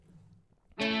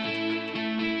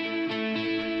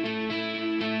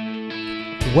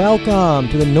Welcome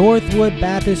to the Northwood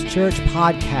Baptist Church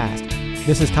podcast.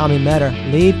 This is Tommy Metter,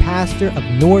 lead pastor of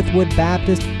Northwood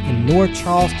Baptist in North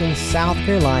Charleston, South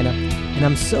Carolina, and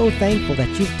I'm so thankful that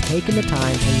you've taken the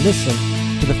time to listen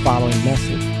to the following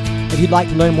message. If you'd like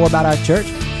to learn more about our church,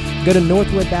 go to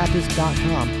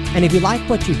northwoodbaptist.com. And if you like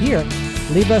what you hear,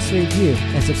 leave us a review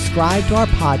and subscribe to our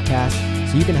podcast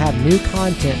so you can have new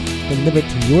content delivered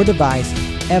to your device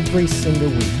every single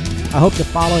week. I hope the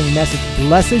following message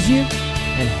blesses you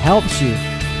and helps you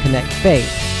connect faith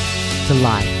to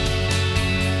life.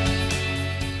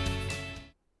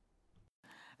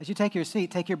 As you take your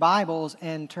seat, take your Bibles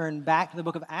and turn back to the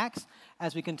book of Acts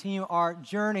as we continue our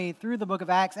journey through the book of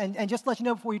Acts. And just to let you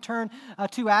know before you turn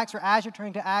to Acts, or as you're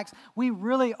turning to Acts, we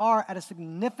really are at a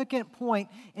significant point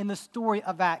in the story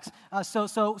of Acts.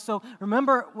 So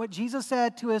remember what Jesus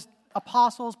said to his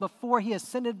apostles before he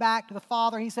ascended back to the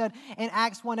Father. He said in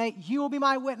Acts 1:8, you will be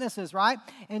my witnesses, right?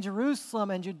 In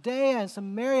Jerusalem and Judea and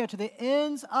Samaria to the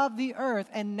ends of the earth.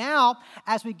 And now,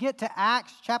 as we get to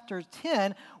Acts chapter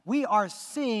 10, we are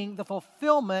seeing the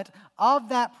fulfillment of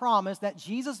that promise that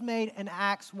Jesus made in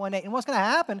Acts 1:8. And what's going to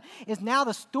happen is now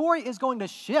the story is going to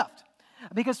shift.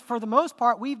 Because for the most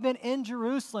part, we've been in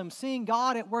Jerusalem, seeing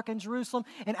God at work in Jerusalem.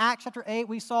 In Acts chapter 8,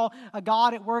 we saw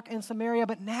God at work in Samaria.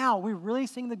 But now we're really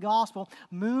seeing the gospel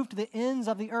move to the ends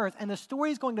of the earth. And the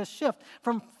story is going to shift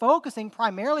from focusing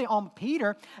primarily on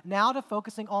Peter now to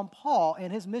focusing on Paul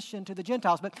and his mission to the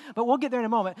Gentiles. But we'll get there in a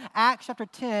moment. Acts chapter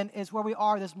 10 is where we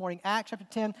are this morning. Acts chapter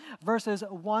 10, verses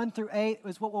 1 through 8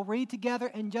 is what we'll read together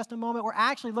in just a moment. We're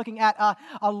actually looking at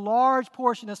a large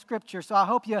portion of Scripture. So I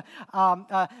hope you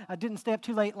didn't stay up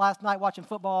too late last night watching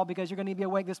football because you're going to need to be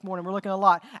awake this morning. We're looking at a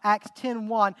lot. Acts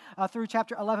 10:1 through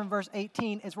chapter 11, verse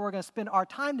 18 is where we're going to spend our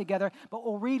time together, but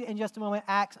we'll read in just a moment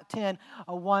Acts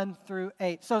 10:1 through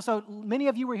 8. So many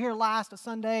of you were here last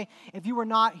Sunday. If you were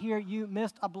not here, you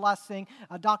missed a blessing.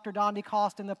 Dr. Donnie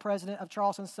Costin, the president of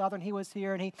Charleston Southern, he was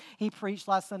here and he preached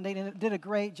last Sunday and did a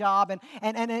great job.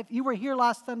 And if you were here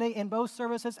last Sunday in both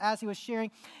services as he was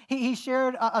sharing, he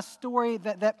shared a story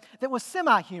that was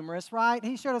semi-humorous, right?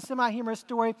 He shared a semi-humorous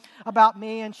story about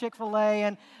me and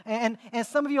Chick-fil-A, and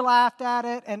some of you laughed at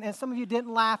it, and some of you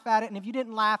didn't laugh at it, and if you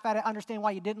didn't laugh at it, understand why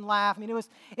you didn't laugh. I mean,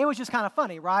 it was just kind of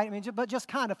funny, right? I mean, but just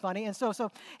kind of funny. And so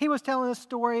he was telling us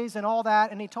stories and all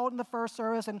that, and he told in the first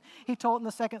service, and he told in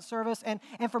the second service, and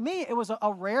for me, it was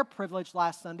a rare privilege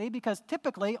last Sunday, because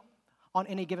typically on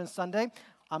any given Sunday,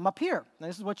 I'm up here. Now,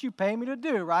 this is what you pay me to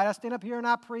do, right? I stand up here and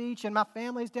I preach, and my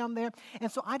family's down there.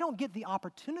 And so I don't get the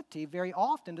opportunity very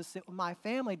often to sit with my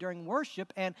family during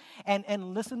worship and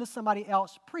listen to somebody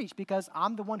else preach, because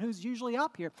I'm the one who's usually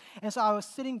up here. And so I was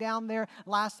sitting down there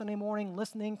last Sunday morning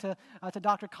listening to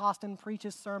Dr. Costin preach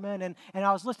his sermon, and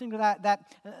I was listening to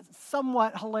that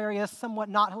somewhat hilarious, somewhat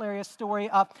not hilarious story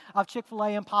of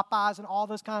Chick-fil-A and Popeyes and all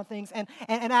those kind of things. And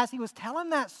as he was telling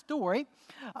that story,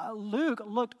 Luke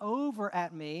looked over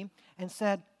at me and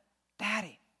said,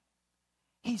 Daddy,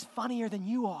 he's funnier than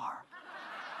you are.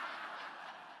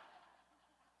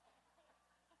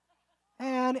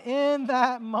 And in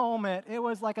that moment, it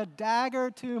was like a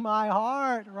dagger to my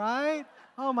heart, right?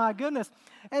 Oh my goodness.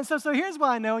 And so here's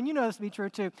what I know, and you know this to be true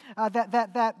too,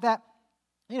 that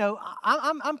you know,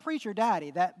 I'm preacher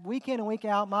daddy. That week in and week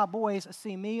out, my boys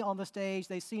see me on the stage.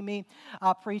 They see me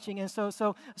preaching, and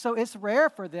so it's rare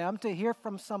for them to hear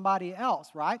from somebody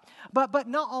else, right? But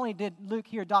not only did Luke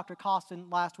hear Dr. Costin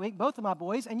last week, both of my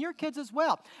boys and your kids as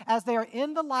well, as they are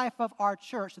in the life of our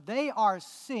church, they are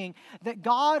seeing that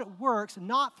God works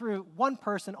not through one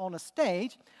person on a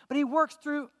stage, but He works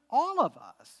through all of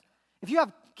us. If you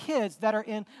have kids that are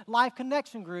in Life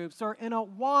Connection groups or in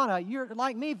Awana, you're,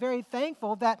 like me, very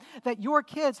thankful that your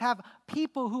kids have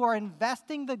people who are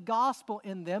investing the gospel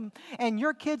in them, and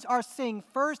your kids are seeing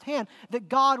firsthand that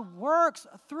God works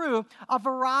through a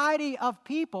variety of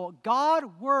people.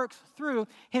 God works through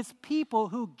His people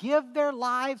who give their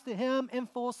lives to Him in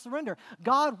full surrender.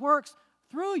 God works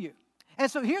through you. And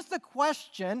so here's the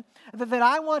question that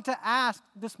I want to ask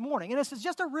this morning, and this is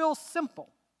just a real simple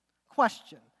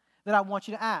question that I want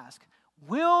you to ask.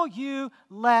 Will you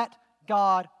let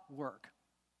God work?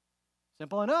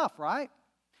 Simple enough, right?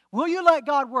 Will you let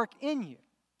God work in you?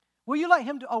 Will you let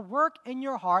Him do a work in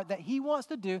your heart that He wants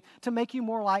to do to make you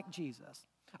more like Jesus?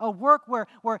 A work where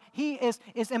He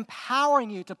is empowering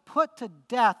you to put to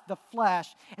death the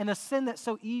flesh and the sin that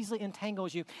so easily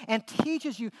entangles you and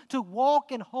teaches you to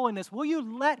walk in holiness. Will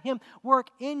you let Him work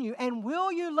in you? And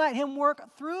will you let Him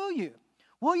work through you?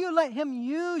 Will you let Him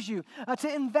use you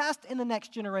to invest in the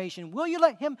next generation? Will you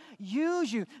let Him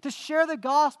use you to share the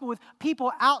gospel with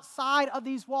people outside of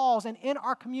these walls and in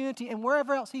our community and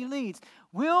wherever else He leads?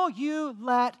 Will you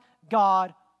let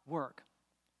God work?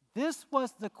 This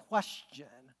was the question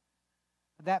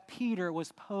that Peter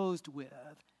was posed with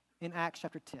in Acts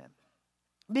chapter 10.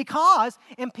 Because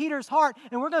in Peter's heart,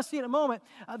 and we're going to see in a moment,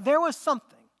 there was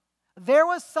something. There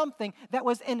was something that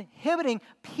was inhibiting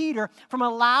Peter from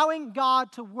allowing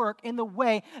God to work in the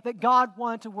way that God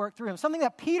wanted to work through him. Something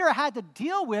that Peter had to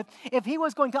deal with if he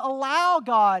was going to allow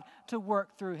God to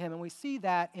work through him. And we see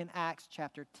that in Acts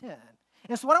chapter 10.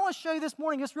 And so what I want to show you this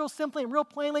morning, just real simply and real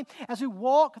plainly, as we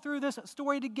walk through this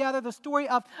story together, the story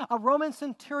of a Roman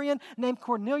centurion named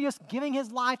Cornelius giving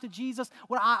his life to Jesus,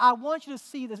 what I want you to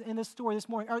see this in this story this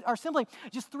morning are simply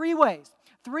just three ways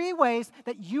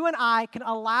that you and I can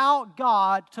allow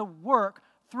God to work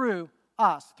through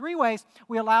us. Three ways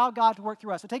we allow God to work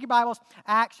through us. So take your Bibles,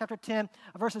 Acts chapter 10,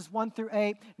 verses 1 through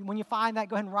 8. When you find that,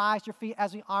 go ahead and rise to your feet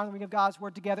as we honor the reading of God's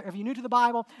Word together. If you're new to the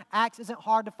Bible, Acts isn't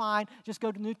hard to find. Just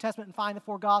go to the New Testament and find the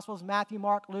four Gospels, Matthew,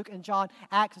 Mark, Luke, and John.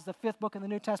 Acts is the fifth book in the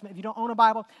New Testament. If you don't own a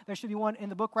Bible, there should be one in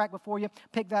the book rack before you.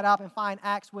 Pick that up and find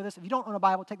Acts with us. If you don't own a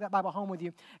Bible, take that Bible home with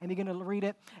you and begin to read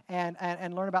it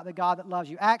and learn about the God that loves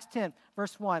you. Acts 10,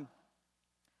 verse 1.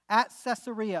 At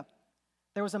Caesarea,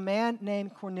 there was a man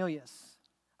named Cornelius,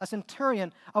 a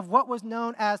centurion of what was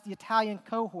known as the Italian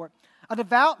cohort, a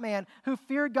devout man who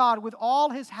feared God with all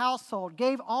his household,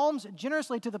 gave alms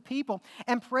generously to the people,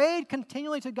 and prayed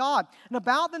continually to God. And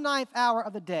about the ninth hour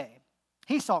of the day,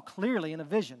 he saw clearly in a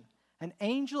vision an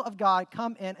angel of God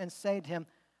come in and say to him,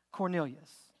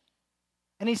 Cornelius.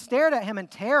 And he stared at him in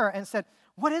terror and said,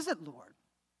 What is it, Lord?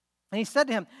 And he said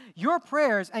to him, Your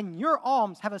prayers and your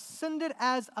alms have ascended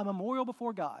as a memorial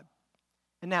before God.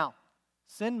 And now,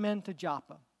 send men to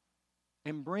Joppa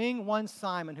and bring one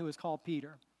Simon who is called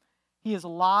Peter. He is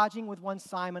lodging with one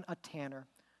Simon, a tanner,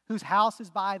 whose house is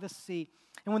by the sea.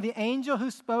 And when the angel who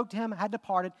spoke to him had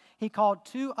departed, he called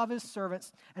two of his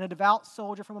servants and a devout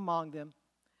soldier from among them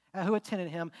who attended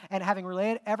him. And having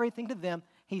related everything to them,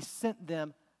 he sent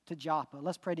them to Joppa.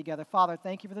 Let's pray together. Father,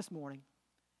 thank you for this morning.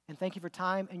 And thank you for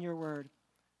time in your word.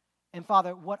 And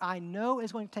Father, what I know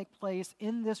is going to take place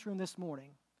in this room this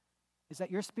morning is that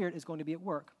your Spirit is going to be at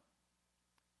work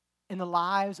in the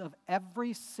lives of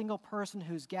every single person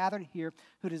who's gathered here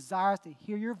who desires to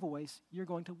hear your voice. You're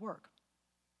going to work.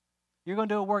 You're going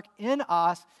to do a work in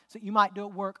us so that you might do a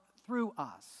work through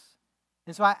us.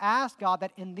 And so I ask, God,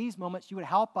 that in these moments you would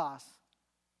help us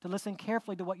to listen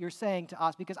carefully to what you're saying to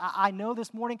us, because I know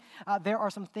this morning there are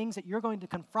some things that you're going to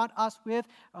confront us with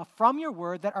from your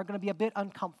word that are going to be a bit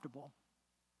uncomfortable.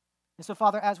 And so,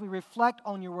 Father, as we reflect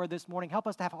on your word this morning, help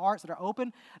us to have hearts that are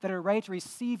open, that are ready to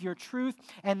receive your truth,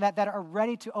 and that are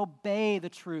ready to obey the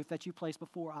truth that you place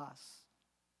before us.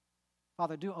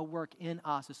 Father, do a work in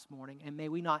us this morning, and may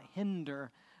we not hinder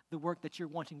the work that you're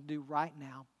wanting to do right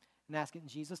now. And ask it in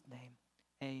Jesus' name.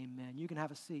 Amen. You can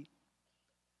have a seat.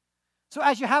 So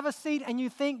as you have a seat and you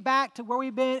think back to where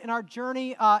we've been in our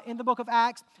journey in the book of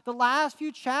Acts, the last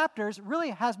few chapters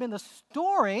really has been the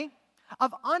story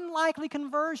of unlikely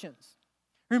conversions.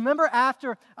 Remember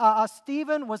after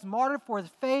Stephen was martyred for his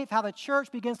faith, how the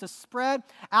church begins to spread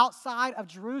outside of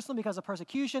Jerusalem because of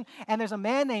persecution. And there's a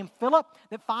man named Philip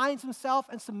that finds himself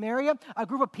in Samaria, a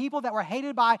group of people that were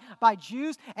hated by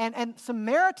Jews. And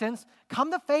Samaritans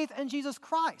come to faith in Jesus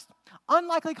Christ.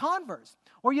 Unlikely converts.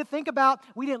 Or you think about,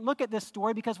 we didn't look at this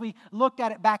story because we looked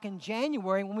at it back in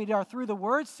January when we did our Through the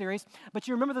Word series. But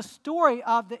you remember the story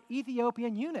of the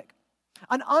Ethiopian eunuch.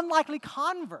 An unlikely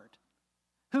convert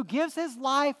who gives his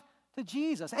life to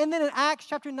Jesus. And then in Acts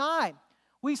chapter 9,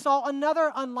 we saw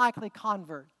another unlikely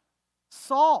convert,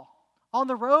 Saul, on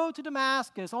the road to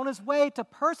Damascus, on his way to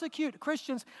persecute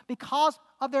Christians because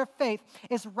of their faith,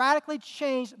 is radically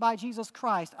changed by Jesus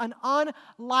Christ, an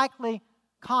unlikely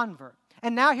convert.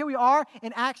 And now here we are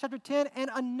in Acts chapter 10, and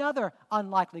another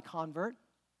unlikely convert,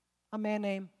 a man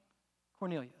named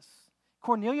Cornelius.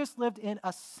 Cornelius lived in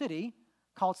a city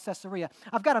called Caesarea.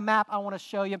 I've got a map I want to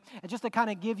show you, just to kind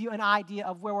of give you an idea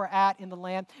of where we're at in the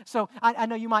land. So I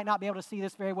know you might not be able to see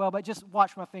this very well, but just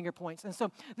watch my finger points. And so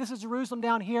this is Jerusalem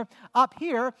down here. Up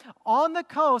here, on the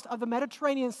coast of the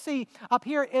Mediterranean Sea, up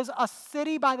here is a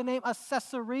city by the name of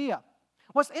Caesarea.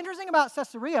 What's interesting about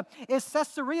Caesarea is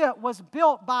Caesarea was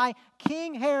built by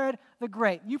King Herod the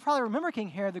Great. You probably remember King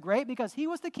Herod the Great because he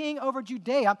was the king over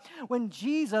Judea when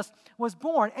Jesus was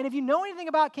born. And if you know anything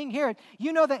about King Herod,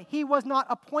 you know that he was not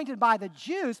appointed by the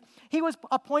Jews. He was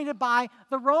appointed by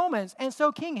the Romans. And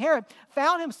so King Herod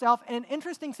found himself in an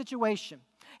interesting situation.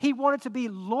 He wanted to be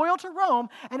loyal to Rome,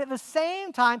 and at the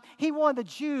same time, he wanted the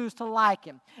Jews to like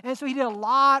him. And so he did a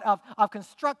lot of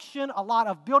construction, a lot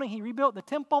of building. He rebuilt the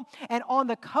temple, and on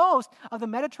the coast of the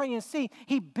Mediterranean Sea,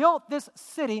 he built this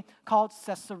city called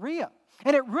Caesarea.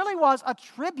 And it really was a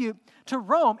tribute to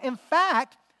Rome. In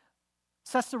fact,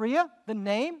 Caesarea, the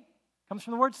name, comes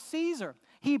from the word Caesar.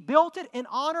 He built it in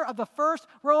honor of the first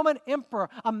Roman emperor,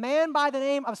 a man by the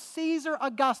name of Caesar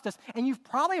Augustus. And you've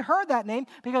probably heard that name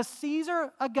because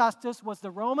Caesar Augustus was the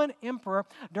Roman emperor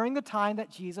during the time that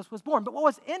Jesus was born. But what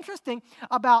was interesting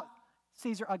about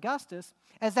Caesar Augustus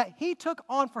is that he took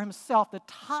on for himself the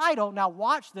title, now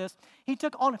watch this, he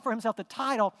took on for himself the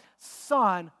title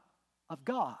Son of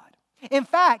God. In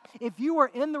fact, if you were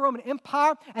in the Roman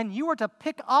Empire and you were to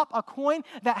pick up a coin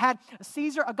that had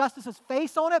Caesar Augustus'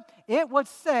 face on it, it would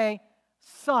say,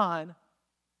 Son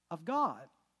of God.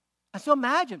 And so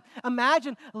imagine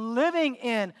living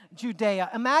in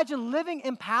Judea. Imagine living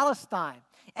in Palestine.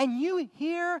 And you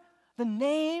hear the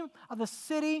name of the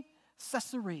city,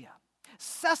 Caesarea.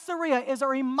 Caesarea is a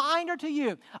reminder to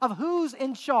you of who's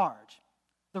in charge,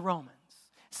 the Romans.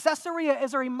 Caesarea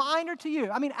is a reminder to you.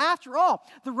 I mean, after all,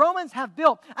 the Romans have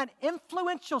built an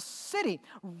influential city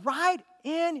right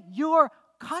in your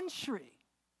country.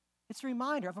 It's a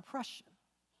reminder of oppression.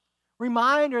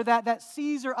 Reminder that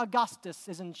Caesar Augustus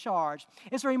is in charge.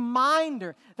 It's a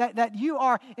reminder that you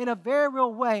are, in a very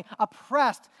real way,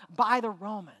 oppressed by the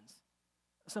Romans.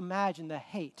 Let's imagine the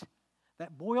hate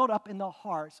that boiled up in the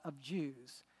hearts of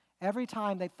Jews every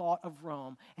time they thought of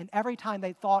Rome and every time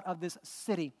they thought of this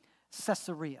city,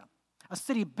 Caesarea, a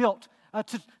city built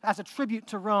as a tribute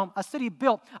to Rome, a city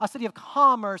built, a city of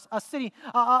commerce, a city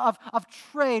of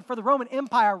trade for the Roman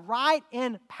Empire right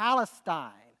in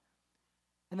Palestine.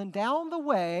 And then down the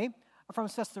way from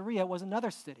Caesarea was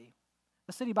another city,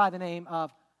 a city by the name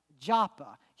of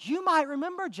Joppa. You might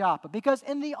remember Joppa because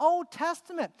in the Old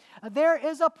Testament, there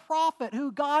is a prophet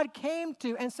who God came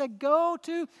to and said, go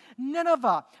to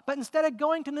Nineveh. But instead of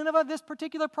going to Nineveh, this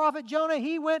particular prophet, Jonah,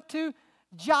 he went to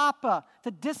Joppa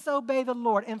to disobey the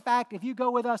Lord. In fact, if you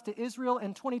go with us to Israel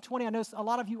in 2020, I know a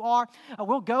lot of you are,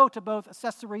 we'll go to both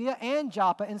Caesarea and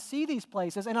Joppa and see these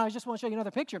places. And I just want to show you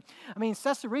another picture. I mean,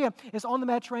 Caesarea is on the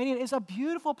Mediterranean. It's a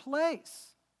beautiful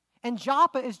place. And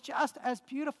Joppa is just as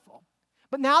beautiful.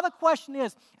 But now the question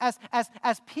is,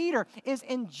 as Peter is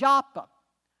in Joppa,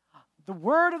 the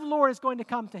word of the Lord is going to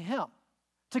come to him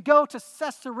to go to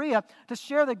Caesarea to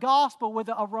share the gospel with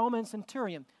a Roman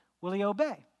centurion. Will he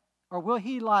obey? Or will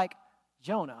he, like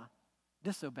Jonah,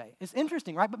 disobey? It's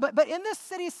interesting, right? But in this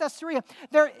city, Caesarea,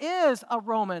 there is a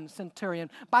Roman centurion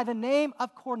by the name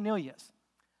of Cornelius.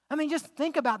 I mean, just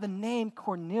think about the name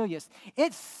Cornelius.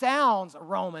 It sounds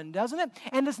Roman, doesn't it?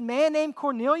 And this man named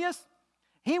Cornelius,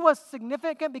 he was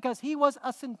significant because he was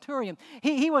a centurion.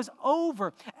 He was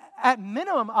over, at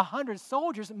minimum, 100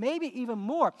 soldiers, maybe even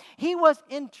more. He was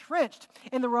entrenched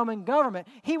in the Roman government.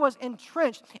 He was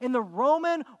entrenched in the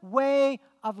Roman way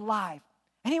of life.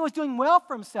 And he was doing well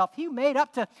for himself. He made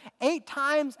up to 8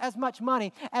 times as much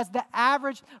money as the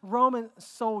average Roman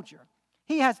soldier.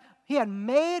 He had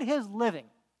made his living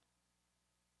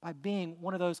by being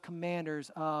one of those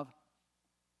commanders of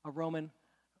a Roman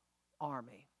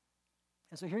army.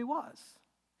 And so here he was.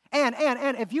 And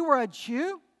if you were a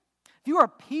Jew, if you were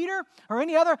Peter or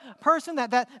any other person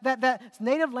that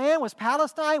native land was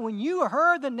Palestine, when you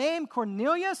heard the name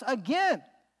Cornelius, again,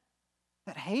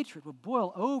 that hatred would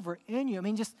boil over in you. I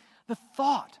mean, just the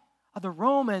thought of the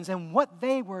Romans and what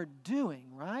they were doing,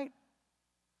 right?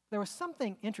 There was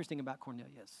something interesting about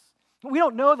Cornelius. We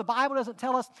don't know, the Bible doesn't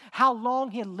tell us how long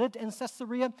he had lived in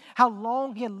Caesarea, how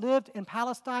long he had lived in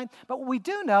Palestine. But what we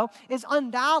do know is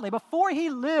undoubtedly, before he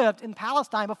lived in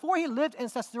Palestine, before he lived in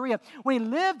Caesarea, when he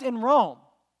lived in Rome,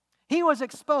 he was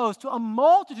exposed to a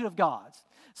multitude of gods.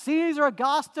 Caesar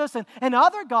Augustus and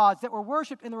other gods that were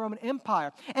worshipped in the Roman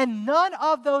Empire. And none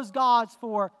of those gods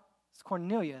for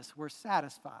Cornelius were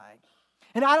satisfying.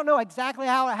 And I don't know exactly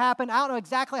how it happened. I don't know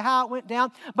exactly how it went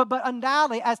down. But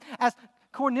undoubtedly, as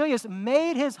Cornelius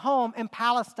made his home in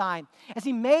Palestine, as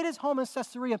he made his home in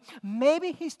Caesarea,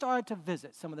 maybe he started to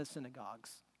visit some of the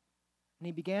synagogues. And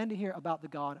he began to hear about the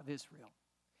God of Israel.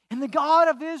 And the God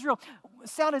of Israel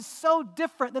sounded so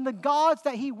different than the gods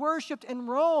that he worshipped in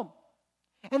Rome.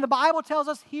 And the Bible tells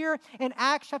us here in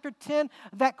Acts chapter 10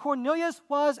 that Cornelius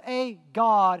was a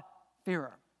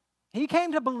God-fearer. He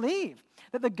came to believe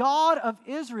that the God of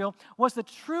Israel was the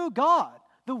true God,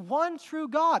 the one true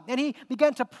God. And he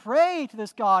began to pray to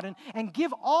this God and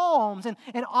give alms and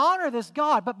honor this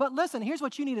God. But listen, here's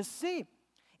what you need to see.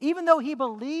 Even though he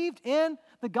believed in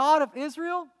the God of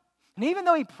Israel, and even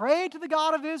though he prayed to the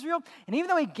God of Israel, and even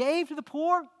though he gave to the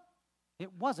poor,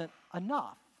 it wasn't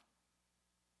enough.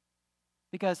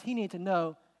 Because he needed to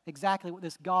know exactly what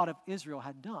this God of Israel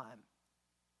had done.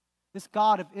 This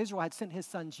God of Israel had sent his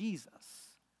son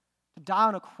Jesus to die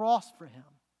on a cross for him,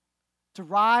 to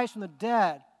rise from the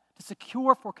dead to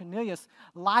secure for Cornelius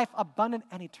life abundant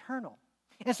and eternal.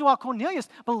 And so while Cornelius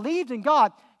believed in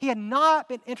God, he had not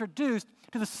been introduced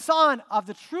to the Son of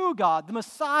the true God, the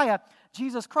Messiah,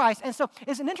 Jesus Christ. And so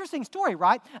it's an interesting story,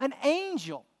 right? An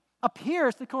angel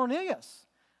appears to Cornelius.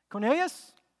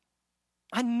 Cornelius,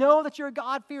 I know that you're a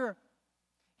God-fearer.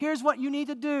 Here's what you need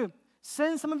to do.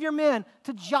 Send some of your men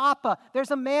to Joppa.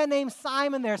 There's a man named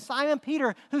Simon there, Simon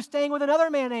Peter, who's staying with another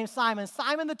man named Simon,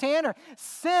 Simon the tanner.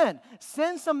 Send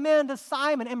some men to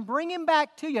Simon and bring him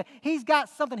back to you. He's got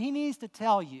something he needs to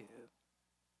tell you.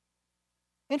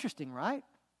 Interesting, right?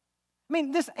 I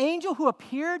mean, this angel who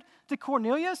appeared to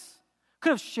Cornelius could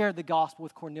have shared the gospel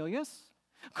with Cornelius,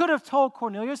 could have told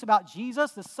Cornelius about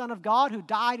Jesus, the Son of God, who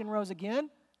died and rose again.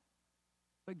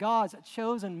 But God's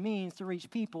chosen means to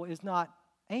reach people is not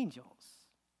angels,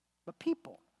 but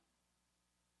people.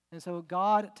 And so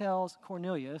God tells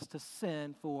Cornelius to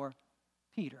send for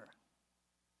Peter.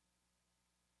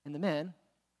 And the men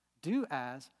do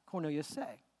as Cornelius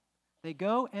say. They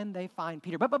go and they find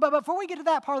Peter. But before we get to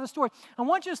that part of the story, I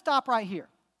want you to stop right here.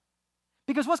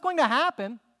 Because what's going to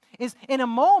happen is in a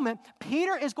moment,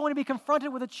 Peter is going to be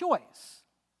confronted with a choice.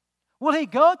 Will he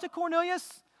go to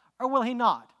Cornelius or will he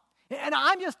not? And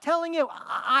I'm just telling you,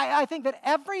 I think that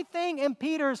everything in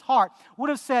Peter's heart would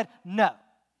have said, no,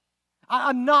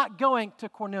 I'm not going to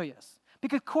Cornelius.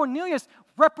 Because Cornelius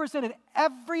represented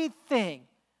everything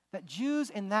that Jews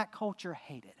in that culture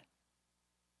hated.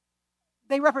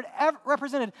 They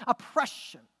represented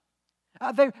oppression.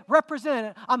 They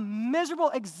represented a miserable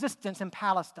existence in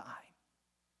Palestine.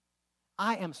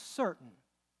 I am certain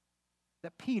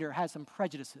that Peter had some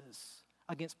prejudices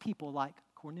against people like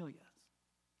Cornelius.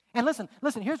 And listen,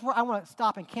 here's where I want to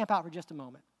stop and camp out for just a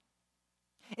moment.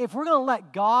 If we're going to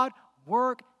let God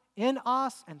work in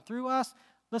us and through us,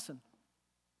 listen,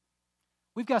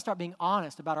 we've got to start being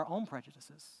honest about our own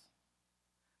prejudices,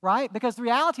 right? Because the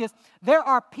reality is there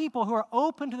are people who are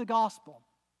open to the gospel,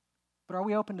 but are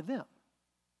we open to them?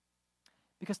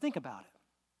 Because think about it.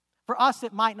 For us,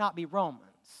 it might not be Romans,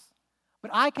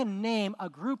 but I can name a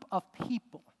group of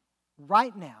people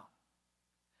right now.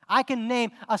 I can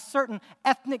name a certain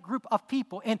ethnic group of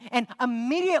people, and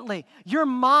immediately your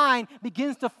mind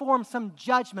begins to form some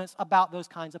judgments about those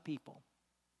kinds of people.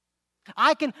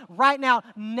 I can right now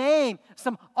name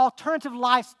some alternative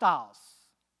lifestyles.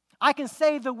 I can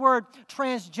say the word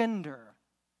transgender,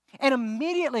 and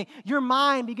immediately your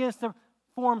mind begins to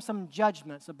form some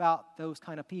judgments about those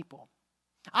kind of people.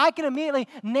 I can immediately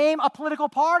name a political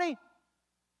party.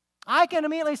 I can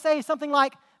immediately say something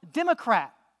like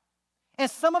Democrat. And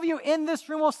some of you in this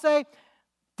room will say,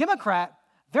 Democrat,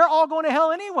 they're all going to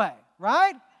hell anyway,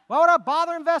 right? Why would I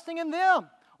bother investing in them?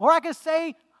 Or I could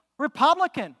say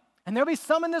Republican. And there'll be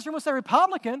some in this room who will say,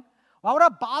 Republican? Why would I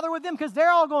bother with them? Because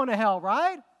they're all going to hell,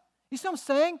 right? You see what I'm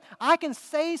saying? I can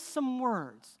say some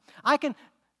words. I can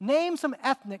name some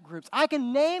ethnic groups. I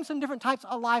can name some different types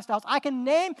of lifestyles. I can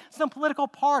name some political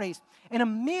parties. And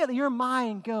immediately your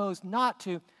mind goes not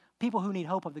to people who need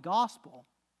hope of the gospel.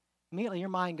 Immediately your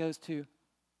mind goes to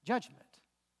judgment.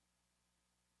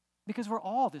 Because we're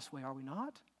all this way, are we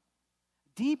not?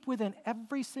 Deep within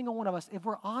every single one of us, if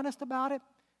we're honest about it,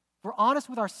 if we're honest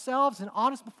with ourselves and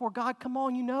honest before God, come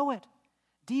on, you know it.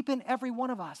 Deep in every one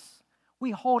of us,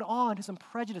 we hold on to some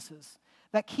prejudices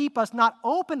that keep us not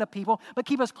open to people, but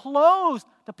keep us closed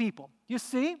to people. You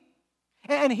see?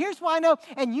 And here's why I know,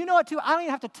 and you know it too, I don't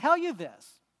even have to tell you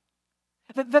this.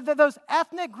 Those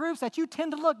ethnic groups that you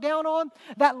tend to look down on,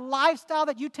 that lifestyle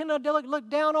that you tend to look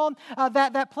down on,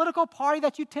 that political party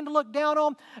that you tend to look down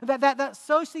on, that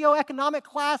socioeconomic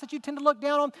class that you tend to look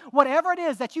down on, whatever it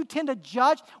is that you tend to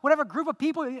judge, whatever group of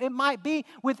people it might be,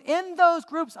 within those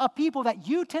groups of people that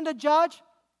you tend to judge,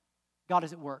 God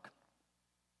is at work.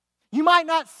 You might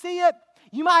not see it,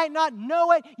 you might not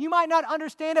know it, you might not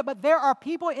understand it, but there are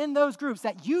people in those groups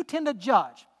that you tend to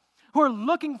judge who are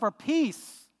looking for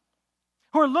peace,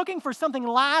 who are looking for something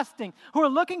lasting, who are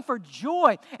looking for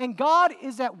joy. And God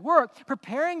is at work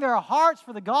preparing their hearts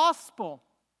for the gospel.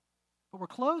 But we're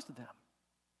closed to them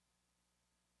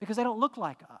because they don't look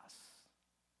like us,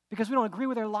 because we don't agree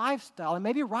with their lifestyle, and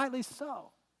maybe rightly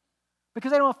so,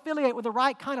 because they don't affiliate with the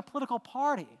right kind of political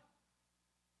party,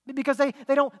 because they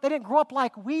didn't grow up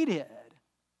like we did.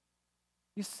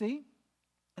 You see?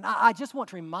 And I just want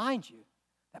to remind you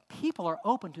that people are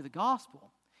open to the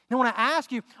gospel. And I want to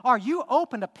ask you, are you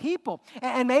open to people?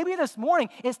 And maybe this morning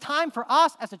it's time for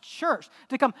us as a church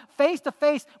to come face to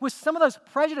face with some of those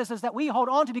prejudices that we hold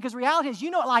on to, because reality is,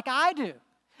 you know it like I do,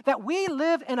 that we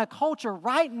live in a culture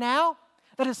right now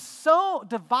that is so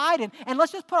divided. And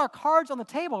let's just put our cards on the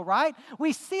table, right?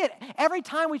 We see it every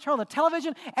time we turn on the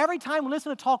television, every time we listen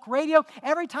to talk radio,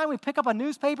 every time we pick up a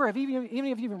newspaper, even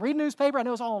if you even read a newspaper. I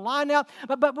know it's all online now,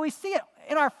 but we see it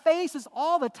in our faces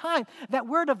all the time that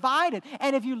we're divided.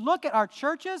 And if you look at our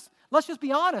churches, let's just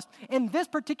be honest, in this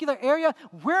particular area,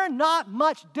 we're not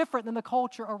much different than the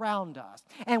culture around us.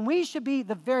 And we should be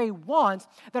the very ones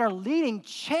that are leading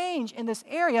change in this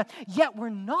area, yet we're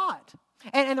not.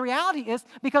 And the reality is,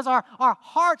 because our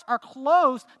hearts are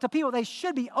closed to people they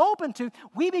should be open to,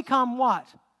 we become what?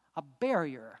 A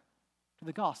barrier to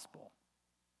the gospel.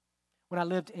 When I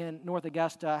lived in North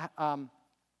Augusta,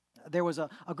 there was a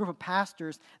group of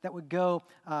pastors that would go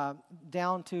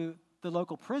down to the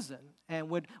local prison and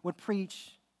would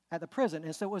preach at the prison.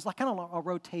 And so it was like kind of a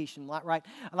rotation, right?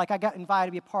 Like I got invited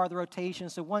to be a part of the rotation.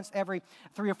 So once every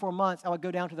 3 or 4 months, I would go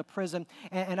down to the prison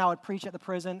and I would preach at the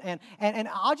prison. And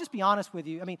I'll just be honest with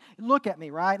you. I mean, look at me,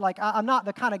 right? Like I'm not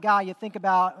the kind of guy you think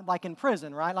about like in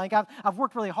prison, right? Like I've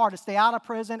worked really hard to stay out of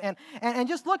prison. And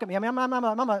just look at me. I mean,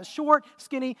 I'm a short,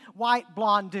 skinny, white,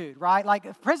 blonde dude, right?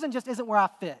 Like prison just isn't where I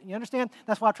fit. You understand?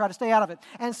 That's why I try to stay out of it.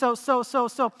 And so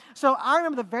I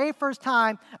remember the very first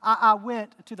time I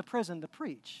went to the prison to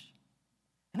preach.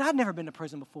 And I'd never been to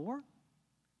prison before.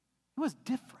 It was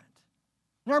different.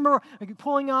 And I remember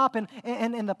pulling up and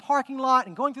in the parking lot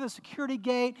and going through the security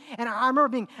gate. And I remember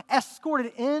being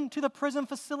escorted into the prison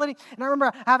facility. And I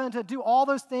remember having to do all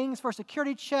those things for a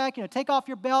security check. You know, take off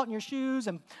your belt and your shoes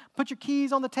and put your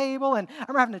keys on the table. And I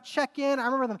remember having to check in. I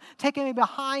remember them taking me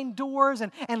behind doors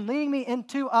and leading me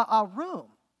into a room.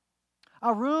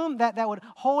 A room that would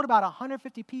hold about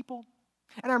 150 people.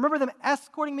 And I remember them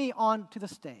escorting me onto the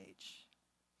stage.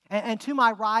 And to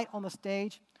my right on the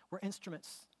stage were instruments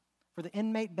for the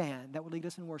inmate band that would lead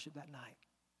us in worship that night.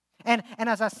 And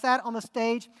as I sat on the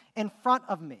stage, in front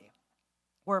of me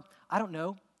were, I don't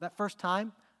know, that first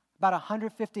time, about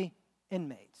 150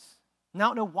 inmates. And I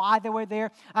don't know why they were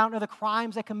there. I don't know the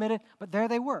crimes they committed, but there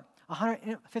they were,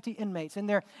 150 inmates in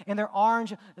their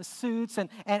orange suits and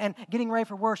getting ready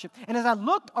for worship. And as I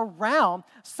looked around,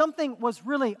 something was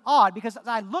really odd, because as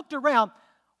I looked around,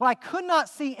 what I could not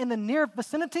see in the near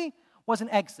vicinity was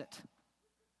an exit,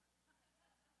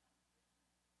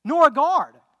 nor a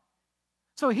guard.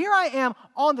 So here I am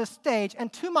on the stage,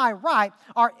 and to my right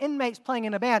are inmates playing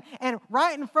in a band, and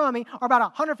right in front of me are about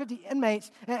 150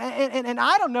 inmates, and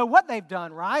I don't know what they've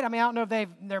done, right? I mean, I don't know if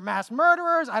they're mass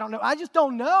murderers. I don't know. I just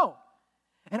don't know.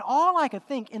 And all I could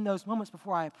think in those moments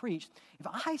before I preached, if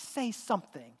I say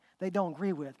something they don't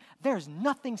agree with, there's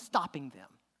nothing stopping them.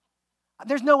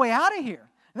 There's no way out of here.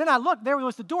 And then I looked, there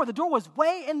was the door. The door was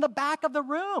way in the back of the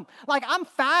room. Like, I'm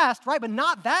fast, right, but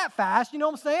not that fast, you know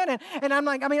what I'm saying? And I'm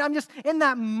like, I'm just in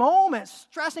that moment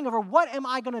stressing over what am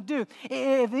I going to do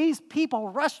if these people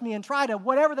rush me and try to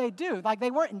whatever they do. Like, they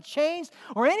weren't in chains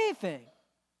or anything.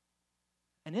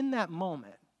 And in that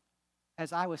moment,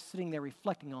 as I was sitting there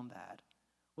reflecting on that,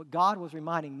 what God was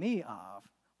reminding me of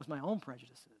was my own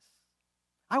prejudices.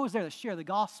 I was there to share the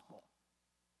gospel.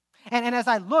 And as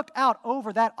I looked out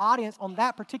over that audience on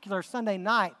that particular Sunday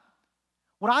night,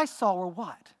 what I saw were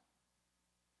what?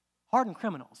 Hardened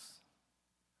criminals.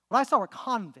 What I saw were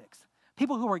convicts,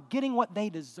 people who were getting what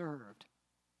they deserved.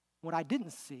 What I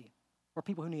didn't see were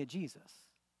people who needed Jesus.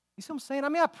 You see what I'm saying? I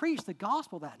mean, I preached the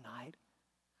gospel that night.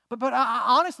 But I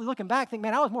honestly, looking back, think,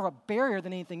 man, I was more of a barrier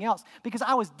than anything else, because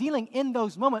I was dealing in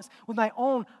those moments with my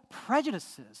own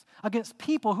prejudices against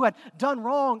people who had done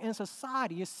wrong in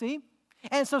society, you see?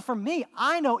 And so for me,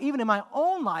 I know even in my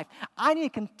own life, I need to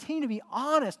continue to be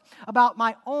honest about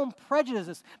my own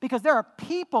prejudices, because there are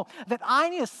people that I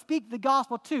need to speak the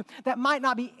gospel to that might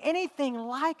not be anything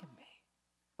like me.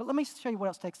 But let me show you what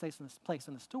else takes place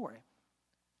in the story.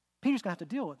 Peter's going to have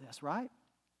to deal with this, right?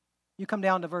 You come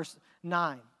down to verse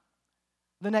 9.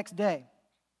 The next day,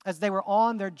 as they were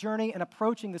on their journey and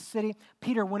approaching the city,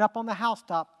 Peter went up on the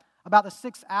housetop about the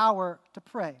 6th hour to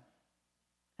pray.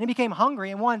 And he became hungry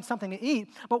and wanted something to eat.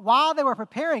 But while they were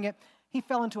preparing it, he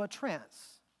fell into a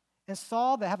trance and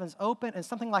saw the heavens open and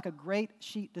something like a great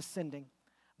sheet descending,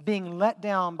 being let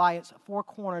down by its 4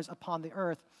 corners upon the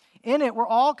earth. In it were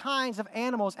all kinds of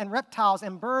animals and reptiles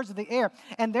and birds of the air.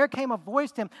 And there came a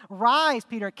voice to him, "Rise,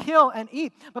 Peter, kill and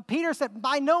eat." But Peter said,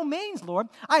 "By no means, Lord.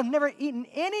 I have never eaten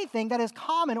anything that is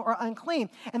common or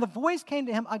unclean." And the voice came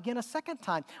to him again a second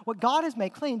time. "What God has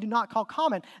made clean, do not call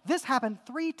common." This happened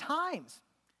 3 times.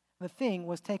 The thing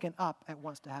was taken up at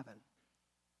once to heaven.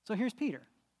 So here's Peter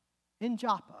in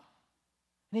Joppa.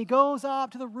 And he goes up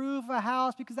to the roof of a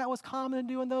house, because that was common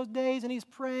to do in those days. And he's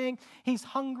praying. He's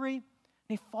hungry.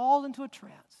 And he falls into a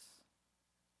trance,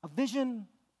 a vision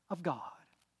of God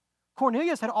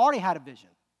Cornelius had already had a vision,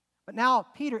 but now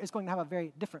Peter is going to have a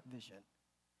very different vision.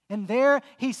 And there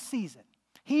he sees it.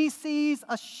 He sees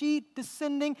a sheet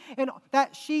descending, and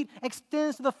that sheet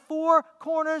extends to the four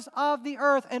corners of the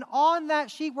earth. And on that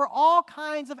sheet were all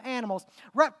kinds of animals,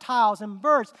 reptiles and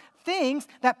birds, things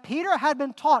that Peter had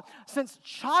been taught since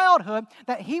childhood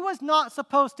that he was not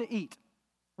supposed to eat,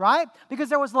 right? Because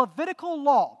there was Levitical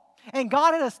law. And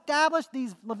God had established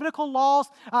these Levitical laws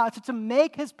to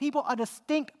make his people a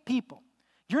distinct people.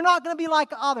 You're not going to be like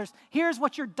others. Here's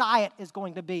what your diet is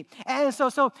going to be. And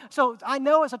so I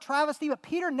know it's a travesty, but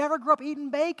Peter never grew up eating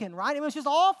bacon, right? It was just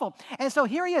awful. And so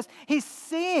here he is. He's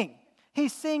seeing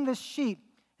this sheep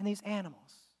and these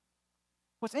animals.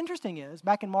 What's interesting is,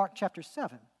 back in Mark chapter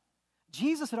 7,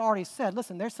 Jesus had already said,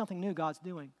 listen, there's something new God's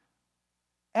doing.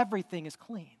 Everything is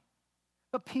clean.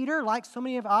 But Peter, like so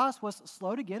many of us, was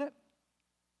slow to get it.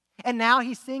 And now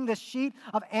he's seeing this sheet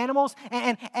of animals,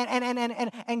 and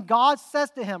God says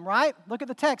to him, right? Look at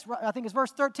the text. I think it's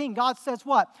verse 13. God says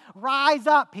what? Rise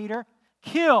up, Peter,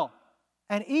 kill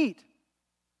and eat.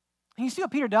 And you see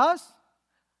what Peter does?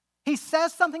 He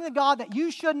says something to God that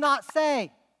you should not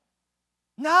say.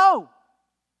 No,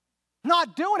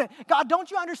 not doing it. God, don't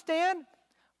you understand?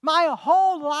 My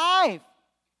whole life,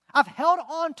 I've held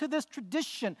on to this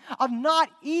tradition of not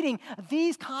eating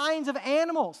these kinds of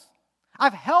animals.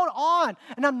 I've held on,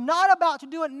 and I'm not about to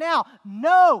do it now.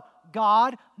 No,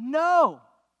 God, no.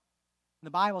 And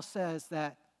the Bible says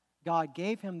that God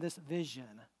gave him this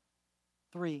vision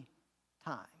 3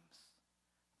 times.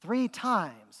 3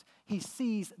 times he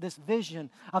sees this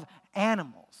vision of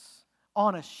animals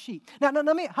on a sheet. Now,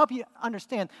 let me help you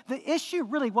understand. The issue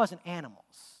really wasn't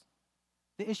animals.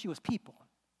 The issue was people.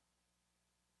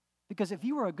 Because if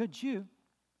you were a good Jew,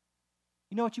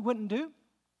 you know what you wouldn't do?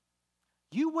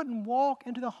 You wouldn't walk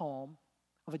into the home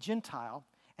of a Gentile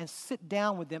and sit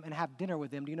down with them and have dinner with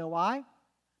them. Do you know why?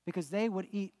 Because they would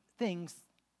eat things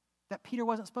that Peter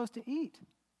wasn't supposed to eat.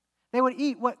 They would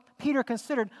eat what Peter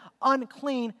considered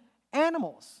unclean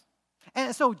animals.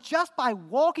 And so just by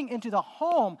walking into the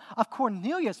home of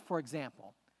Cornelius, for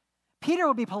example, Peter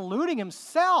would be polluting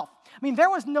himself. I mean, there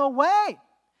was no way.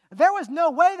 There was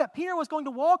no way that Peter was going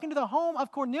to walk into the home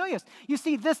of Cornelius. You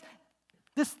see, this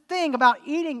thing about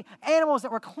eating animals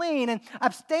that were clean and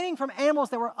abstaining from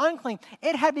animals that were unclean,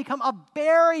 it had become a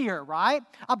barrier, right?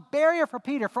 A barrier for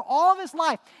Peter. For all of his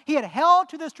life, he had held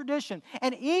to this tradition.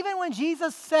 And even when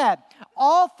Jesus said,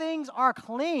 all things are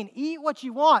clean, eat what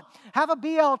you want, have a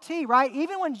BLT, right?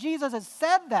 Even when Jesus had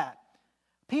said that,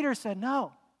 Peter said,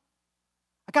 no,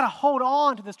 I got to hold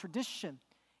on to this tradition.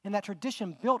 And that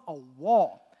tradition built a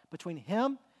wall between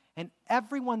him and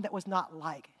everyone that was not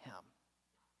like him.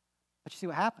 But you see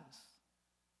what happens.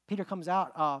 Peter comes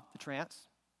out of the trance,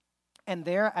 and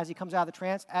there, as he comes out of the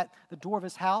trance, at the door of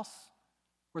his house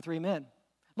were 3 men.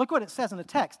 Look what it says in the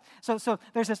text. So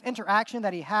there's this interaction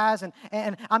that he has, and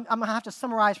I'm going to have to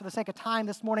summarize for the sake of time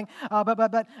this morning,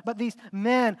 but these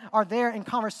men are there in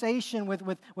conversation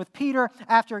with Peter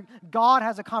after God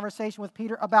has a conversation with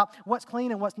Peter about what's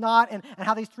clean and what's not, and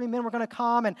how these 3 men were going to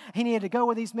come, and he needed to go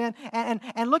with these men.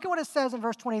 And look at what it says in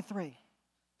verse 23.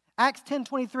 Acts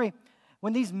 10:23.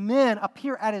 When these men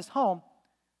appear at his home,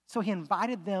 so he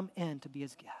invited them in to be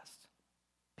his guest.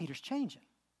 Peter's changing.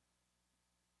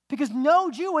 Because no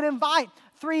Jew would invite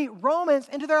 3 Romans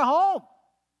into their home.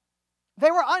 They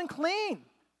were unclean.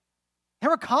 They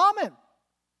were common.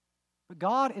 But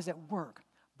God is at work,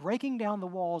 breaking down the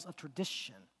walls of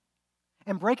tradition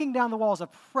and breaking down the walls of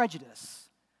prejudice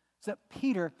so that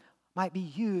Peter might be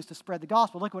used to spread the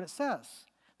gospel. Look what it says.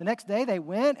 The next day they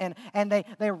went and they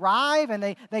arrive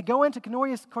and they go into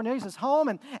Cornelius'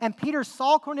 home and Peter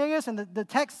saw Cornelius, and the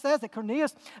text says that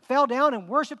Cornelius fell down and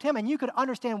worshiped him, and you could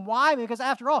understand why, because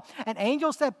after all, an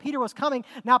angel said Peter was coming.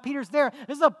 Now Peter's there.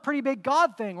 This is a pretty big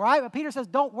God thing, right? But Peter says,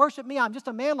 don't worship me. I'm just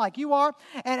a man like you are,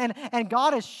 and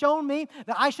God has shown me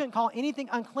that I shouldn't call anything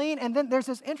unclean. And then there's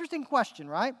this interesting question,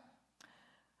 right?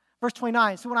 Verse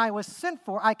 29, so when I was sent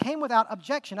for, I came without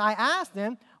objection. I asked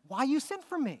them, why you sent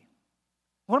for me?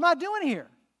 What am I doing here?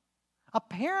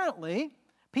 Apparently,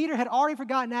 Peter had already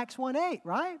forgotten Acts 1:8,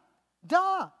 right?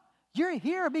 Duh. You're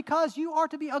here because you are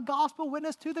to be a gospel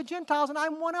witness to the Gentiles, and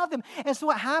I'm one of them. And so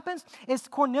what happens is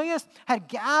Cornelius had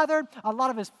gathered a lot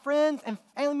of his friends and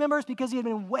family members because he had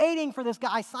been waiting for this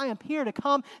guy, Simon Peter, to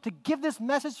come to give this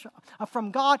message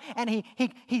from God. And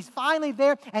he's finally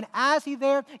there. And as he's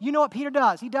there, you know what Peter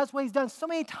does? He does what he's done so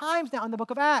many times now in the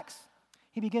book of Acts.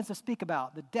 he begins to speak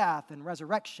about the death and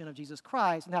resurrection of Jesus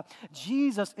Christ and how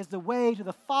Jesus is the way to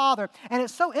the Father. And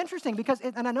it's so interesting because,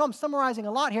 and I know I'm summarizing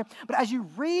a lot here, but as you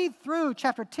read through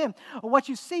chapter 10, what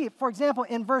you see, for example,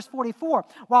 in verse 44,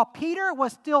 while Peter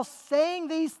was still saying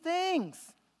these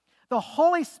things, the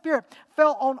Holy Spirit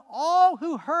fell on all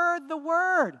who heard the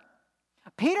word.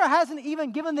 Peter hasn't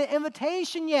even given the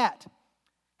invitation yet.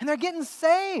 And they're getting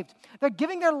saved. They're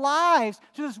giving their lives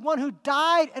to this one who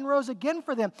died and rose again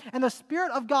for them. And the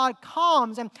Spirit of God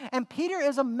comes, and Peter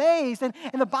is amazed. And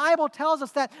the Bible tells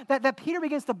us that Peter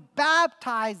begins to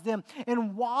baptize them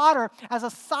in water as a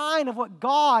sign of what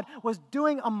God was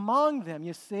doing among them.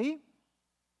 You see?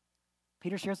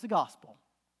 Peter shares the gospel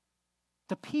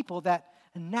to people that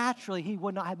naturally he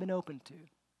would not have been open to.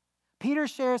 Peter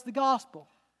shares the gospel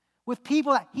with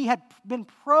people that he had been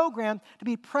programmed to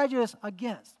be prejudiced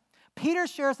against. Peter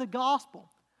shares the gospel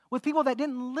with people that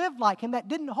didn't live like him, that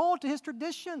didn't hold to his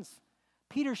traditions.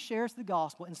 Peter shares the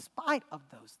gospel in spite of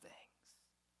those things.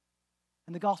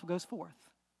 And the gospel goes forth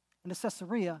into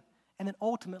Caesarea and then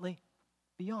ultimately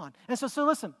beyond. And so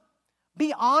listen,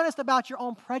 be honest about your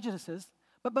own prejudices,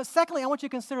 but secondly, I want you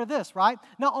to consider this, right?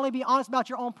 Not only be honest about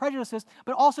your own prejudices,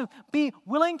 but also be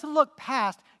willing to look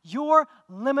past your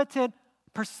limited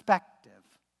perspective.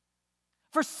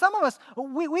 For some of us,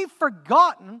 we've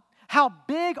forgotten how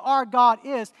big our God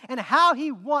is and how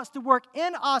He wants to work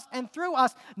in us and through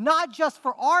us, not just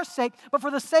for our sake, but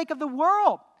for the sake of the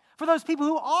world, for those people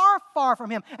who are far from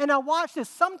Him. And now watch this.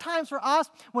 Sometimes for us,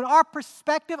 when our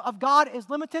perspective of God is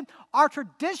limited, our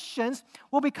traditions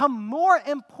will become more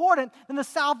important than the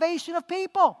salvation of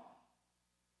people.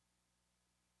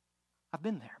 I've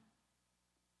been there.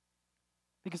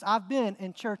 Because I've been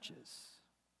in churches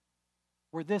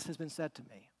where this has been said to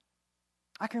me.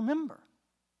 I can remember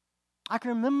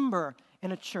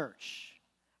in a church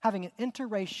having an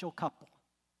interracial couple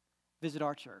visit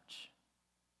our church.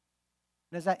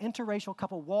 And as that interracial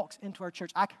couple walks into our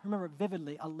church, I can remember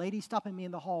vividly a lady stopping me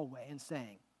in the hallway and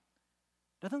saying,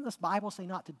 "Doesn't this Bible say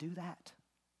not to do that?"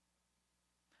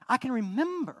 I can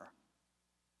remember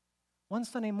one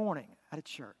Sunday morning at a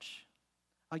church,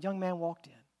 a young man walked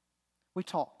in. We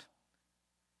talked.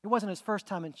 It wasn't his first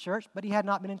time in church, but he had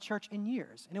not been in church in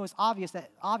years. And it was obvious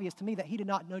to me that he did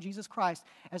not know Jesus Christ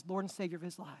as Lord and Savior of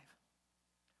his life.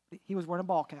 He was wearing a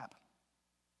ball cap.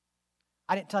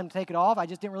 I didn't tell him to take it off. I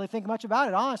just didn't really think much about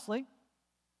it, honestly.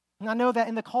 And I know that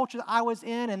in the culture that I was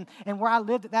in and where I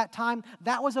lived at that time,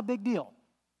 that was a big deal.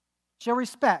 Show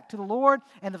respect to the Lord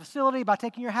and the facility by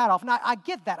taking your hat off. And I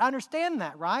get that. I understand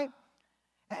that, right?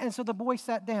 And so the boy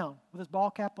sat down with his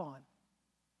ball cap on.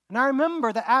 And I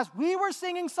remember that as we were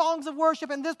singing songs of worship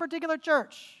in this particular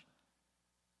church,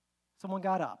 someone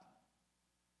got up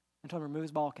and told him to remove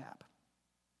his ball cap.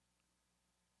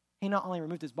 He not only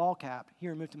removed his ball cap, he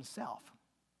removed himself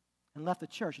and left the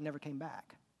church and never came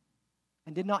back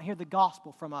and did not hear the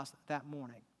gospel from us that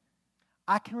morning.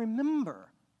 I can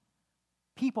remember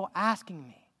people asking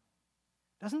me,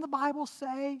 "Doesn't the Bible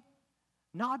say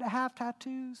not to have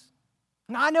tattoos?"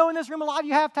 Now, I know in this room a lot of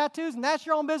you have tattoos, and that's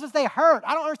your own business. They hurt.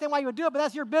 I don't understand why you would do it, but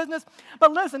that's your business.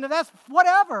 But listen, that's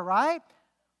whatever, right?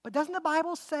 But doesn't the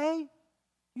Bible say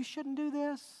you shouldn't do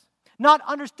this? Not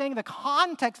understanding the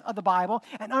context of the Bible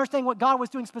and understanding what God was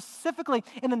doing specifically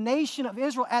in the nation of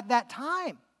Israel at that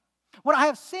time. What I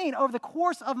have seen over the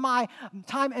course of my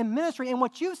time in ministry and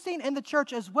what you've seen in the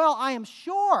church as well, I am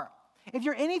sure, if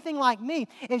you're anything like me,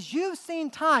 is you've seen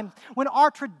times when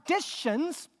our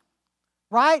traditions,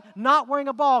 right? Not wearing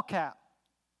a ball cap,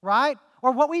 right?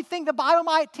 Or what we think the Bible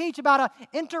might teach about an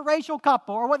interracial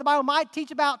couple, or what the Bible might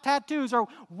teach about tattoos, or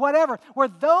whatever, where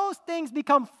those things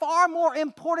become far more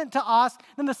important to us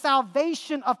than the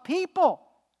salvation of people.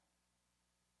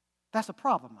 That's a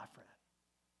problem, my friend.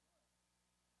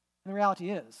 And the reality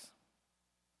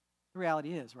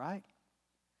is, right?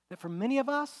 That for many of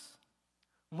us,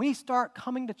 when we start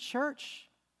coming to church,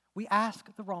 we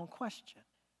ask the wrong question.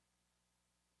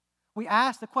 We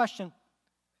ask the question,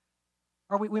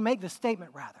 or we make the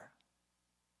statement rather,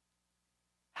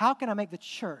 how can I make the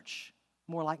church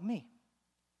more like me?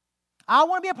 I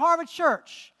want to be a part of a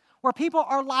church where people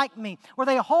are like me, where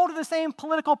they hold to the same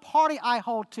political party I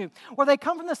hold to, where they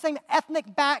come from the same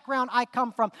ethnic background I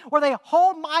come from, where they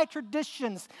hold my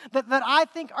traditions that I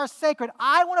think are sacred.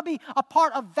 I want to be a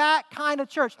part of that kind of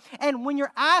church. And when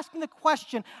you're asking the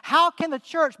question, how can the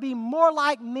church be more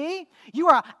like me? You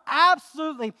are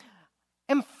absolutely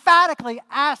emphatically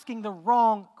asking the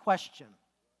wrong question.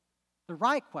 The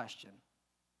right question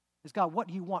is, God, what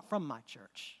do you want from my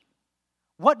church?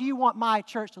 What do you want my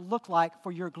church to look like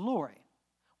for your glory?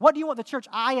 What do you want the church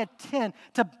I attend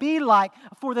to be like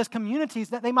for this community so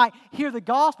that they might hear the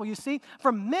gospel? You see,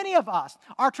 for many of us,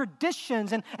 our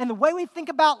traditions and the way we think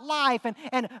about life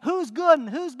and who's good and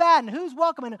who's bad and who's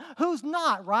welcome and who's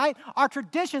not, right? Our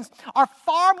traditions are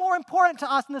far more important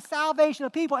to us than the salvation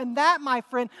of people, and that, my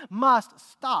friend, must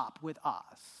stop with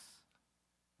us.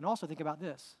 And also think about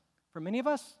this. For many of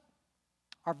us,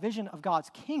 our vision of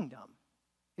God's kingdom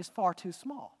is far too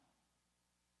small,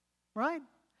 right?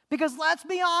 Because let's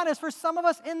be honest, for some of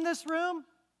us in this room,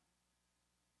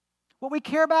 what we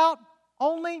care about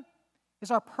only is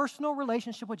our personal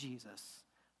relationship with Jesus.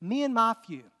 Me and my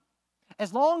few.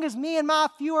 As long as me and my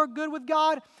few are good with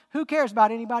God, who cares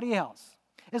about anybody else?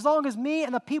 As long as me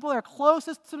and the people that are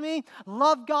closest to me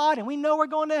love God and we know we're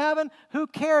going to heaven, who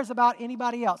cares about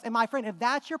anybody else? And my friend, if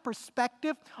that's your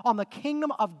perspective on the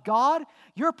kingdom of God,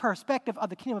 your perspective of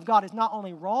the kingdom of God is not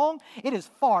only wrong, it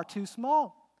is far too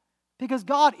small. Because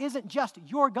God isn't just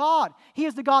your God. He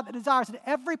is the God that desires that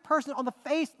every person on the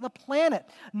face of the planet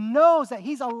knows that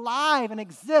He's alive and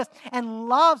exists and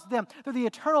loves them through the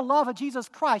eternal love of Jesus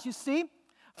Christ. You see,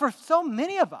 for so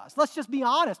many of us, let's just be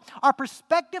honest, our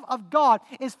perspective of God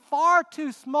is far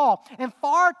too small and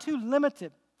far too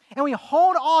limited. And we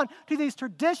hold on to these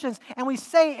traditions and we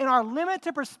say in our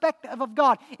limited perspective of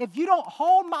God, if you don't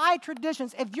hold my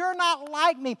traditions, if you're not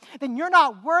like me, then you're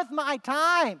not worth my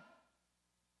time.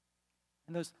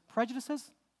 And those prejudices,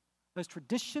 those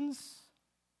traditions,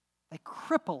 they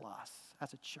cripple us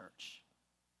as a church.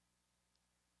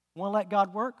 Want to let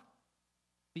God work?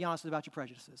 Be honest about your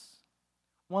prejudices.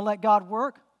 Want to let God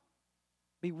work?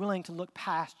 Be willing to look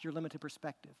past your limited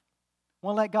perspective.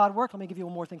 Want to let God work? Let me give you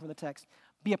one more thing from the text.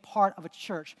 Be a part of a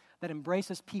church that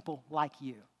embraces people like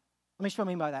you. Let me show you what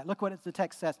I mean by that. Look what the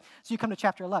text says. So you come to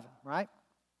chapter 11, right?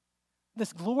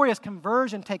 This glorious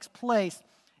conversion takes place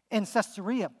in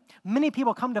Caesarea. Many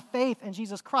people come to faith in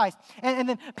Jesus Christ. And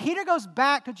then Peter goes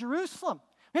back to Jerusalem.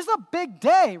 It's a big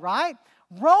day, right?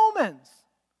 Romans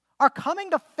are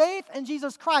coming to faith in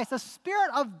Jesus Christ. The Spirit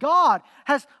of God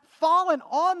has fallen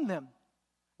on them.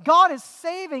 God is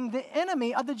saving the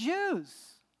enemy of the Jews.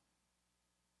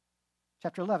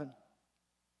 Chapter 11,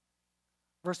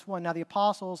 verse 1. Now the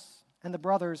apostles and the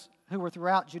brothers who were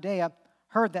throughout Judea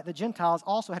heard that the Gentiles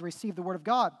also had received the word of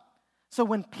God. So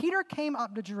when Peter came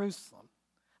up to Jerusalem,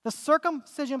 the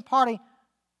circumcision party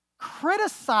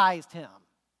criticized him.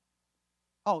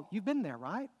 Oh, you've been there,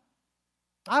 right?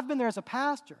 I've been there as a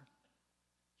pastor.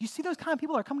 You see those kind of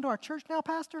people that are coming to our church now,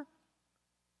 Pastor?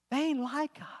 They ain't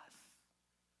like us.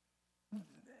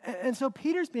 And so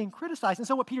Peter's being criticized. And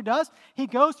so what Peter does, he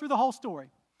goes through the whole story.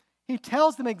 He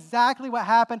tells them exactly what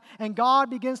happened, and God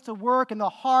begins to work in the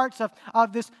hearts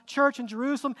of this church in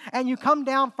Jerusalem. And you come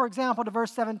down, for example, to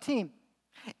verse 17.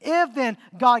 If then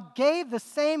God gave the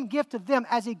same gift to them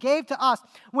as He gave to us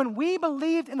when we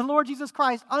believed in the Lord Jesus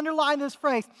Christ, underline this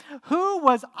phrase, who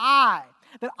was I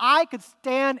that I could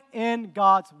stand in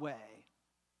God's way?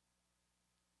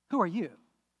 Who are you?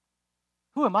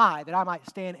 Who am I that I might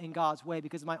stand in God's way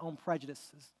because of my own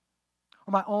prejudices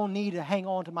or my own need to hang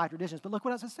on to my traditions? But look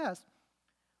what else it says.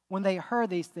 When they heard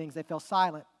these things, they fell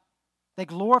silent. They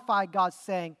glorified God,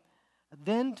 saying,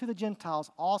 then to the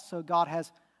Gentiles also God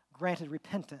has granted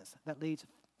repentance that leads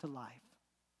to life.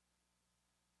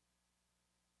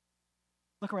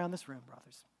 Look around this room,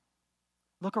 brothers.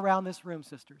 Look around this room,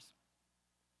 sisters.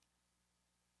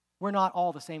 We're not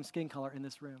all the same skin color in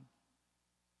this room.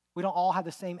 We don't all have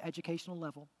the same educational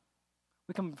level.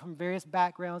 We come from various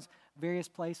backgrounds, various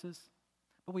places,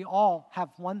 but we all have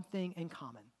one thing in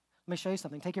common. Let me show you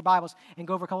something. Take your Bibles and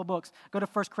go over a couple books. Go to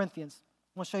 1 Corinthians.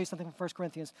 I want to show you something from 1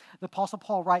 Corinthians. The Apostle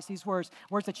Paul writes these words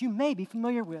that you may be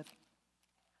familiar with.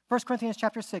 1 Corinthians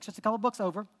chapter 6, just a couple books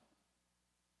over.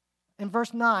 In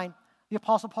verse 9, the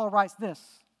Apostle Paul writes this.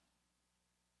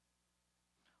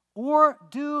 Or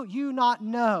do you not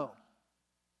know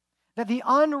that the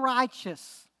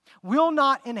unrighteous will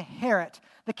not inherit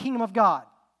the kingdom of God?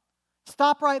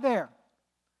 Stop right there.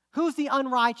 Who's the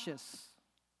unrighteous?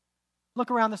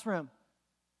 Look around this room.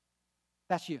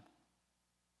 That's you.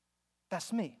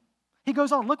 That's me. He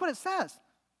goes on, look what it says.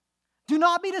 Do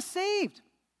not be deceived.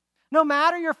 No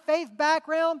matter your faith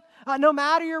background, no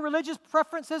matter your religious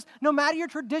preferences, no matter your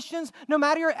traditions, no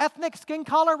matter your ethnic skin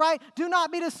color, right? Do not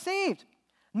be deceived.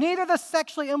 Neither the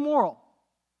sexually immoral,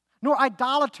 nor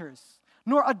idolaters,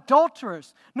 nor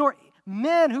adulterers, nor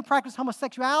men who practice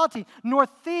homosexuality, nor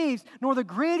thieves, nor the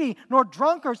greedy, nor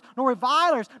drunkards, nor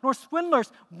revilers, nor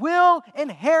swindlers will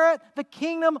inherit the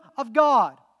kingdom of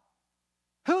God.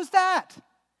 Who's that?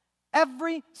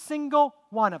 Every single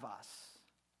one of us.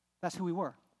 That's who we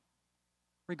were.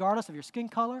 Regardless of your skin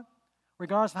color,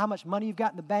 regardless of how much money you've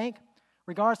got in the bank,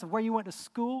 regardless of where you went to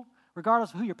school,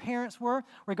 regardless of who your parents were,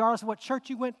 regardless of what church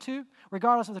you went to,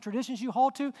 regardless of the traditions you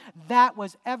hold to, that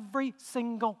was every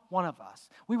single one of us.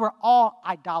 We were all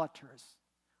idolaters.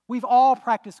 We've all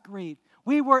practiced greed.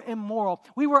 We were immoral.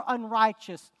 We were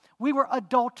unrighteous. We were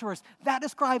adulterers. That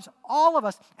describes all of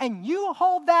us. And you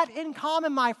hold that in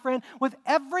common, my friend, with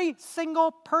every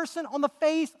single person on the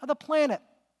face of the planet.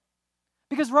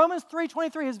 Because Romans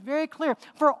 3:23 is very clear.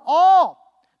 For all,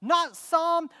 not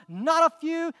some, not a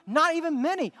few, not even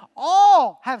many,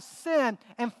 all have sinned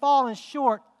and fallen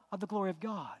short of the glory of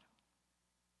God.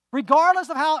 Regardless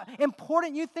of how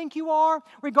important you think you are,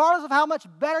 regardless of how much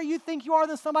better you think you are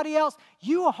than somebody else,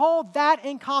 you hold that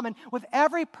in common with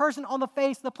every person on the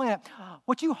face of the planet.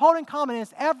 What you hold in common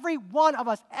is every one of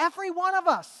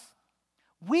us,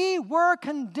 we were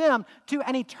condemned to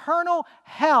an eternal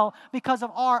hell because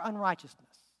of our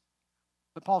unrighteousness.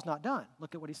 But Paul's not done.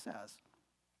 Look at what he says.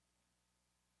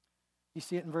 You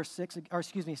see it in see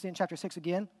it in chapter 6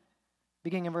 again,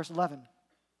 beginning in verse 11.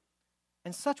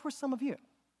 And such were some of you.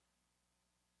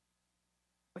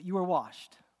 But you were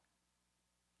washed.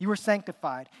 You were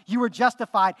sanctified. You were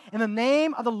justified in the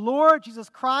name of the Lord Jesus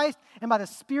Christ and by the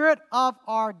Spirit of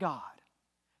our God.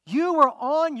 You were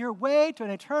on your way to an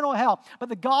eternal hell, but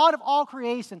the God of all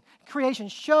creation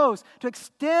chose to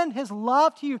extend His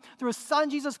love to you through His Son,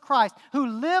 Jesus Christ, who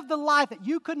lived the life that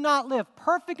you could not live,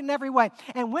 perfect in every way,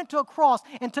 and went to a cross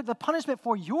and took the punishment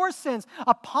for your sins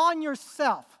upon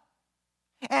yourself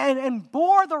and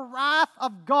bore the wrath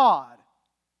of God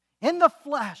in the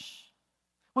flesh,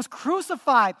 was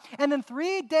crucified, and then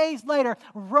 3 days later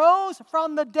rose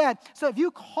from the dead. So if you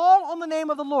call on the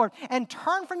name of the Lord and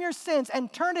turn from your sins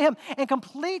and turn to Him in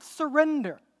complete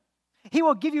surrender, He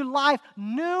will give you life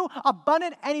new,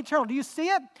 abundant, and eternal. Do you see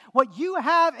it? What you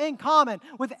have in common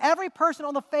with every person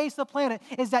on the face of the planet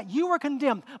is that you were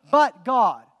condemned, but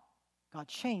God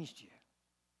changed you.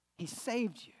 He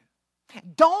saved you.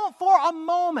 Don't for a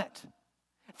moment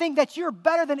think that you're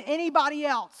better than anybody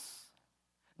else.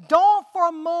 Don't for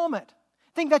a moment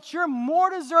think that you're more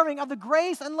deserving of the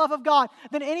grace and love of God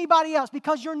than anybody else,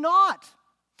 because you're not.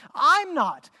 I'm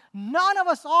not. None of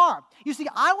us are. You see,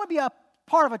 I want to be a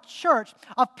part of a church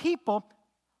of people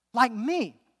like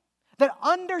me that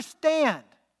understand,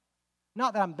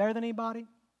 not that I'm better than anybody,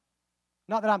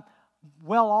 not that I'm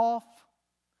well off,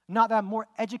 not that I'm more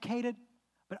educated,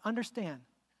 but understand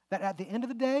that at the end of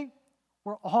the day,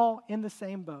 we're all in the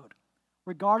same boat,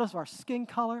 regardless of our skin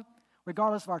color,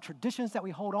 regardless of our traditions that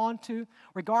we hold on to,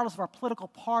 regardless of our political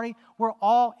party, we're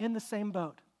all in the same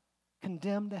boat,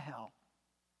 condemned to hell.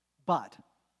 But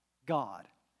God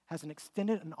has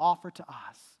extended an offer to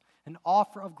us, an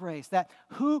offer of grace, that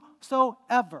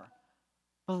whosoever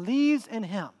believes in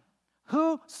Him,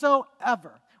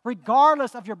 whosoever,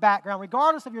 regardless of your background,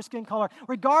 regardless of your skin color,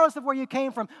 regardless of where you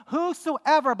came from,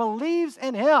 whosoever believes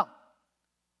in Him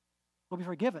will be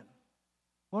forgiven,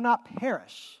 will not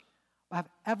perish, will have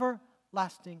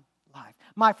everlasting life.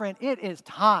 My friend, it is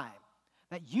time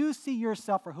that you see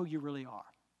yourself for who you really are.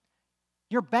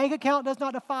 Your bank account does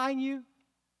not define you.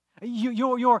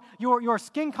 Your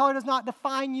skin color does not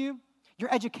define you.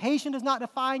 Your education does not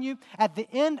define you. At the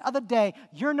end of the day,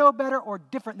 you're no better or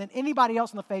different than anybody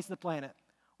else on the face of the planet.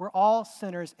 We're all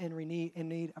sinners in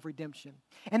need of redemption.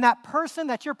 And that person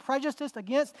that you're prejudiced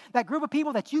against, that group of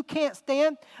people that you can't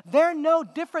stand, they're no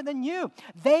different than you.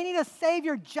 They need a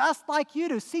Savior just like you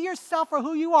do. See yourself for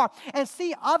who you are, and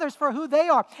see others for who they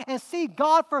are, and see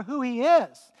God for who He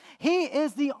is. He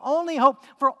is the only hope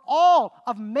for all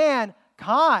of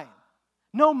mankind.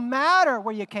 No matter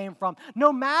where you came from,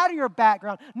 no matter your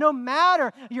background, no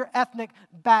matter your ethnic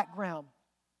background.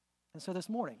 And so this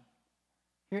morning,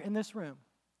 here in this room,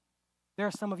 there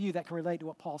are some of you that can relate to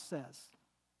what Paul says.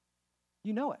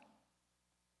 You know it.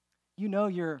 You know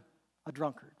you're a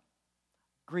drunkard,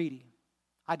 greedy,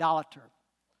 idolater,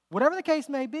 whatever the case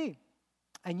may be.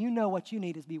 And you know what you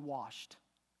need is to be washed,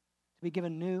 to be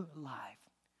given new life.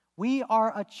 We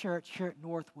are a church here at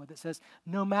Northwood that says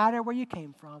no matter where you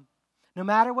came from, no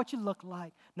matter what you look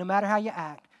like, no matter how you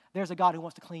act, there's a God who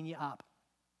wants to clean you up,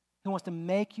 who wants to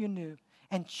make you new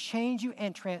and change you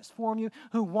and transform you,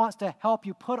 who wants to help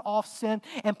you put off sin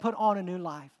and put on a new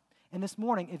life. And this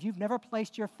morning, if you've never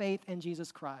placed your faith in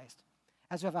Jesus Christ,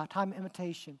 as we have a time of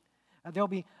invitation, there'll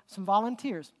be some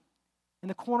volunteers in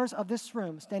the corners of this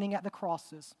room standing at the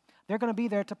crosses. They're going to be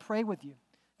there to pray with you,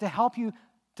 to help you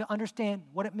to understand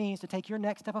what it means to take your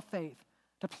next step of faith,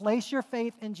 to place your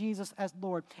faith in Jesus as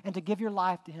Lord, and to give your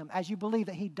life to Him as you believe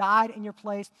that He died in your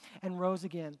place and rose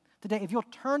again. Today, if you'll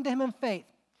turn to Him in faith,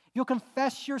 if you'll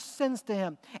confess your sins to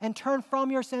him and turn from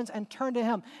your sins and turn to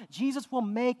him, Jesus will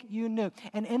make you new.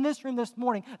 And in this room this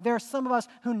morning, there are some of us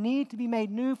who need to be made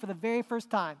new for the very first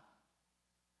time.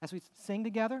 As we sing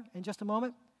together in just a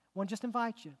moment, I want to just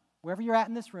invite you, wherever you're at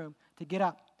in this room, to get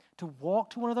up, to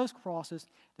walk to one of those crosses.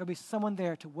 There'll be someone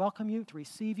there to welcome you, to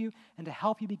receive you, and to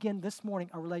help you begin this morning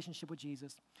a relationship with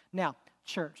Jesus. Now,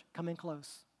 church, come in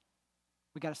close.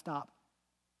 We got to stop.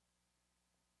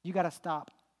 You got to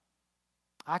stop.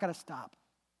 I got to stop.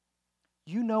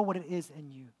 You know what it is in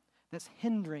you that's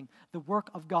hindering the work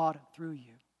of God through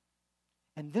you.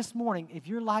 And this morning, if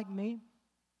you're like me,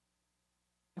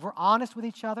 if we're honest with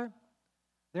each other,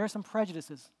 there are some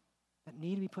prejudices that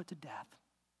need to be put to death.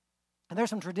 And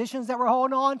there's some traditions that we're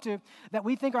holding on to that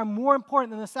we think are more important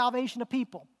than the salvation of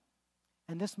people.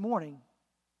 And this morning,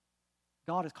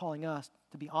 God is calling us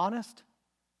to be honest,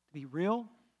 to be real,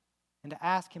 and to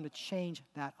ask him to change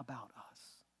that about us.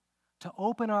 To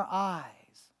open our eyes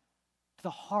to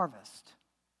the harvest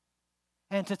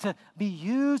and to be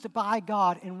used by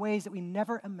God in ways that we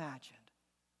never imagined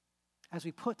as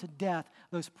we put to death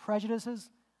those prejudices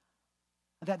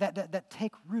that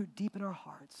take root deep in our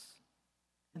hearts.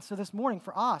 And so this morning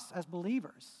for us as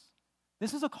believers,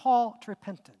 this is a call to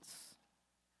repentance.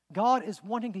 God is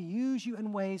wanting to use you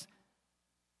in ways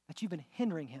that you've been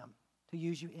hindering him to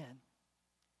use you in.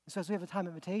 And so as we have a time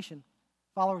of invitation,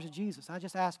 followers of Jesus, I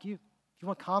just ask you, if you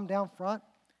want to calm down front,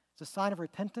 it's a sign of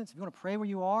repentance. If you want to pray where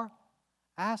you are,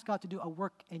 ask God to do a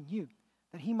work in you,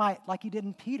 that he might, like he did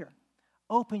in Peter,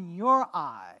 open your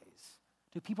eyes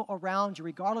to people around you,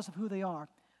 regardless of who they are,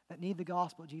 that need the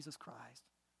gospel of Jesus Christ.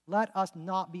 Let us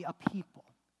not be a people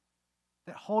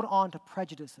that hold on to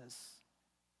prejudices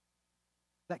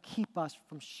that keep us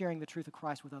from sharing the truth of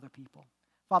Christ with other people.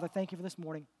 Father, thank you for this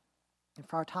morning and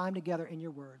for our time together in your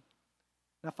word.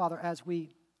 Now, Father, as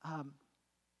we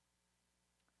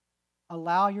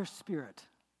allow your Spirit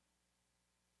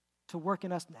to work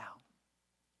in us now,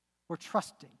 we're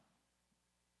trusting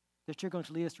that you're going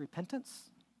to lead us to repentance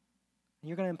and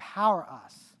you're going to empower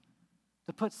us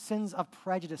to put sins of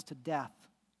prejudice to death,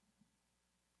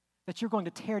 that you're going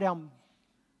to tear down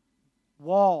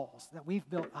walls that we've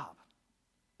built up,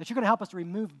 that you're going to help us to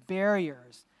remove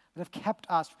barriers that have kept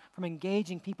us from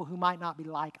engaging people who might not be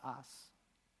like us.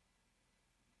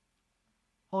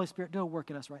 Holy Spirit, do a work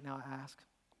in us right now, I ask.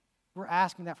 We're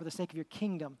asking that for the sake of your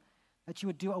kingdom, that you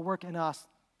would do a work in us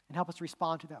and help us to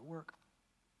respond to that work.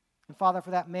 And Father,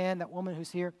 for that man, that woman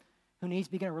who's here, who needs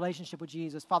to begin a relationship with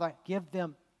Jesus, Father, give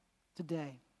them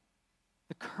today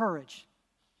the courage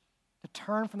to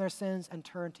turn from their sins and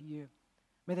turn to you.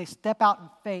 May they step out in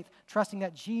faith, trusting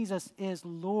that Jesus is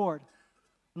Lord,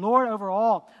 Lord over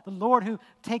all, the Lord who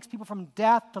takes people from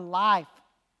death to life.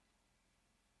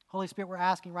 Holy Spirit, we're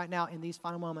asking right now in these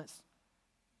final moments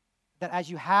that as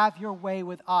you have your way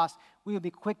with us, we would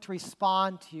be quick to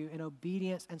respond to you in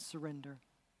obedience and surrender.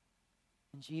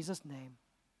 In Jesus' name,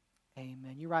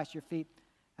 amen. You rise to your feet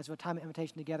as we have a time of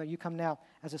invitation together. You come now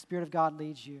as the Spirit of God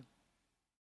leads you.